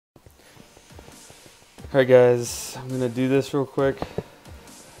Alright guys, I'm gonna do this real quick.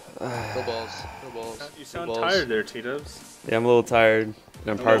 No balls. No balls. You sound no balls. tired there, Tdubz. Yeah, I'm a little tired, and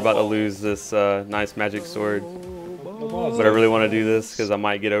I'm probably about to lose this nice magic sword. But I really want to do this because I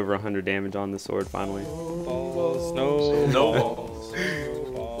might get over 100 damage on the sword finally. Balls, No balls.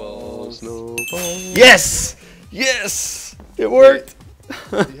 No balls. No balls. Yes! Yes! It worked!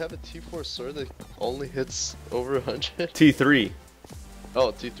 Do you have a T4 sword that only hits over 100? T3.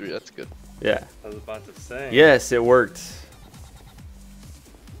 Oh, T3, that's good. Yeah. I was about to say. Yes, it worked.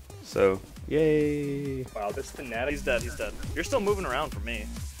 So, yay. Wow, this Fanatic. He's dead, he's dead. You're still moving around for me.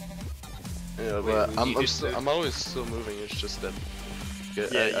 Yeah, but I'm always still moving, it's just that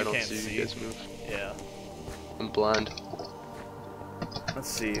I don't see you guys move. Yeah. I'm blind. Let's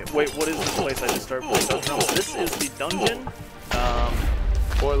see. Wait, what is this place I just started playing? This is the dungeon.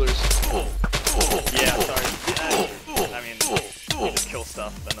 Spoilers. Yeah, sorry. I mean, you just kill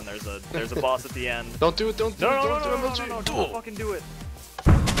stuff, and then there's a boss at the end. Don't do it, don't do it, don't do it, no, don't fucking do it.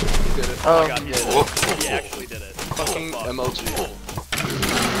 He did it. Oh my god, he did it. He actually did it. Fucking MLG.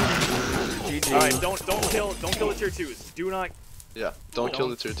 GG. Alright, don't kill the tier 2s. Do not. Yeah, don't kill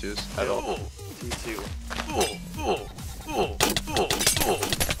the tier 2s at all. T2.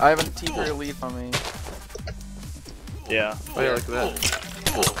 I have a T3 lead on me. Yeah. Oh yeah, look at that.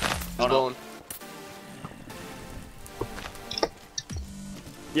 He's blowing.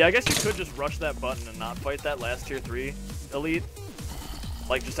 Yeah, I guess you could just rush that button and not fight that last tier 3 elite.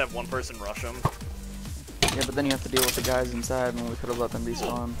 Like, just have one person rush them. Yeah, but then you have to deal with the guys inside, and we could have let them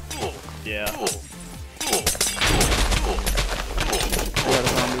respawn. Yeah. I got a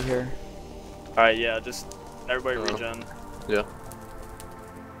zombie here. Alright, yeah, just everybody regen. Yeah.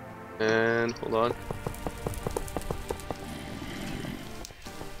 And hold on.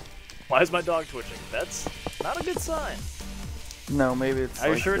 Why is my dog twitching? That's not a good sign. No, maybe it's. Are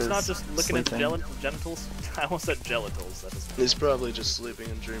you like sure it's this not just looking at sleeping. genitals? I almost said genitals. That is. He's probably just sleeping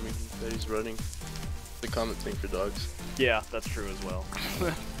and dreaming that he's running. The common thing for dogs. Yeah, that's true as well.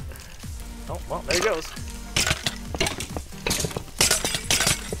 Oh, well, there he goes.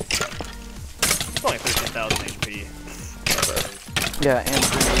 It's only 13,000 HP. Yeah, and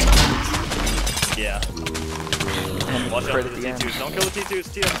Yeah. and Watch out right for at the the end. T2s. Don't kill the T2s.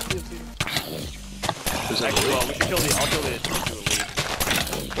 T2s. Actually, well, we should kill the. I'll kill the T2 elite.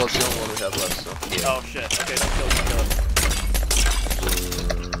 Well, it's the only one we have left, so. Yeah. Oh shit. Okay, don't kill it.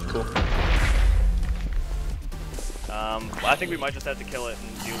 Cool. I think we might just have to kill it and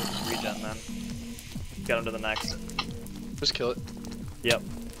do regen then. Get him to the next. Just kill it. Yep.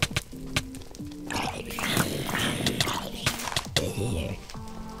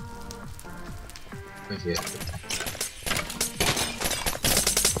 Okay.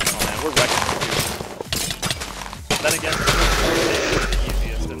 Oh man, we're wrecking it. Then again, it's the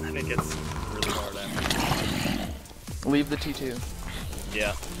easiest, and then it gets really hard after. Leave the T2.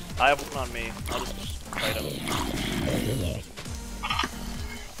 Yeah. I have one on me. I'll just fight him.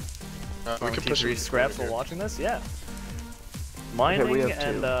 We can push T3 it scraps while watching this? Yeah. Mining we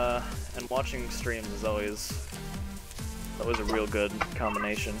have and watching streams is always a real good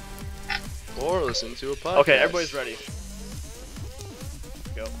combination. Or listen to a podcast. Okay, everybody's ready.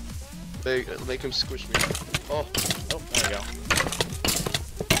 Go. Make him squish me. Oh, Oh, there we go.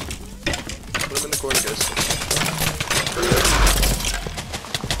 put him in the corner, guys.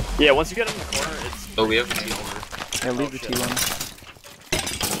 Yeah, once you get him in the corner, it's. Oh, we have a T1. Yeah, leave Oh, the shit. T1.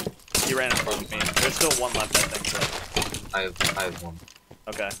 He ran in front of me. There's still one left, I think. So. I have one.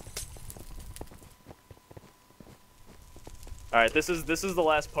 Okay. All right, this is the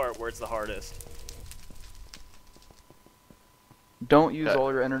last part where it's the hardest. Don't use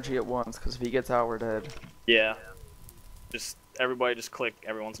all your energy at once, because if he gets out, we're dead. Yeah. Just everybody just click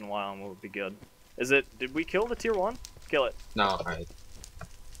every once in a while and we'll be good. Is it? Did we kill the tier 1? Kill it. No, alright.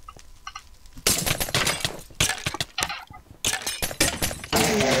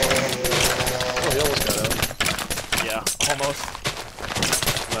 Oh, he almost got out. Yeah, almost.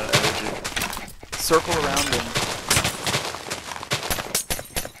 Amount of energy. Circle around him.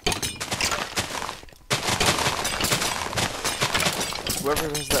 Whoever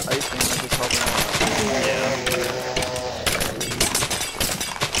has that ice thing is just helping out.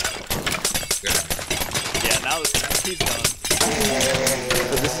 Yeah, now that he's done.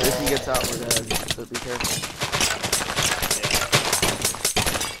 But this, if he gets out, we're dead, so be careful. Yeah.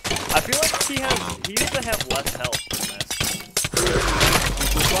 I feel like he used to have less health than this.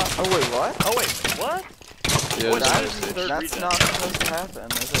 Oh wait, what? Oh wait, what? Yeah, What? that's That is third That's regen. not supposed to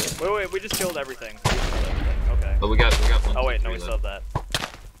happen, is it? Wait, we just killed everything. We just killed everything. Okay. But we got one. Oh wait, two, no, three we still have that.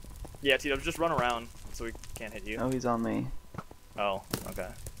 Yeah, Tdubz, just run around so we can't hit you. Oh, he's on me. Oh, okay.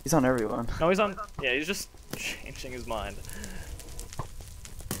 He's on everyone. No, he's on. Yeah, he's just changing his mind.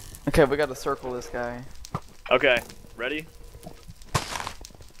 Okay, we gotta circle this guy. Okay, ready?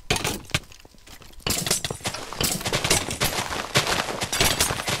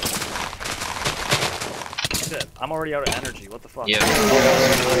 Shit, I'm already out of energy. What the fuck? Yeah.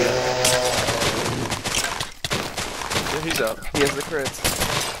 Yeah, he's out. He has the crits.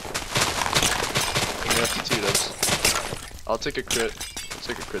 We have to Tdubz. I'll take a crit.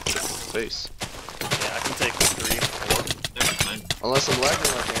 Take a crit to the face. Yeah, I can take 3, 4. Never mind. Unless I'm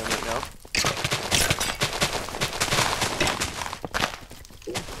lagging like I am right now.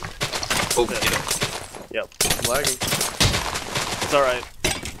 Oh, Shit. get up. Yep, I'm lagging. it's alright.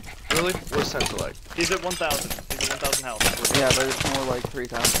 Really? Where's time to lag? He's at 1,000. He's at 1,000 health. Yeah, but it's more like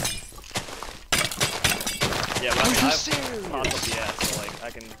 3,000. Yeah, but I mean, Are you I've serious? popped up the ass, so like, I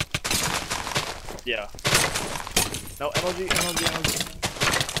can... Yeah. No, MLG, MLG, MLG.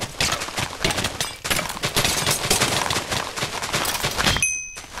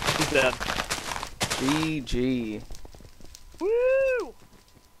 He's dead. GG. Woo!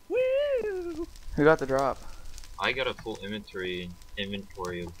 Woo! Who got the drop? I got a full inventory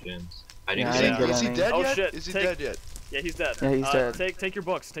of gems. I Yeah, didn't I get didn't get Is he any. dead Oh, yet? shit. Is he Take- dead yet? Yeah, he's dead. Yeah, he's dead. Take your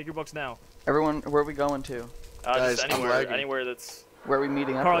books. Take your books now. Everyone, where are we going to? Guys, Just I'm anywhere, lagging. anywhere that's... Where are we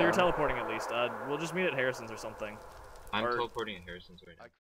meeting up? Carl, at? you're teleporting at least. We'll just meet at Harrison's or something. I'm Or- teleporting at Harrison's right now.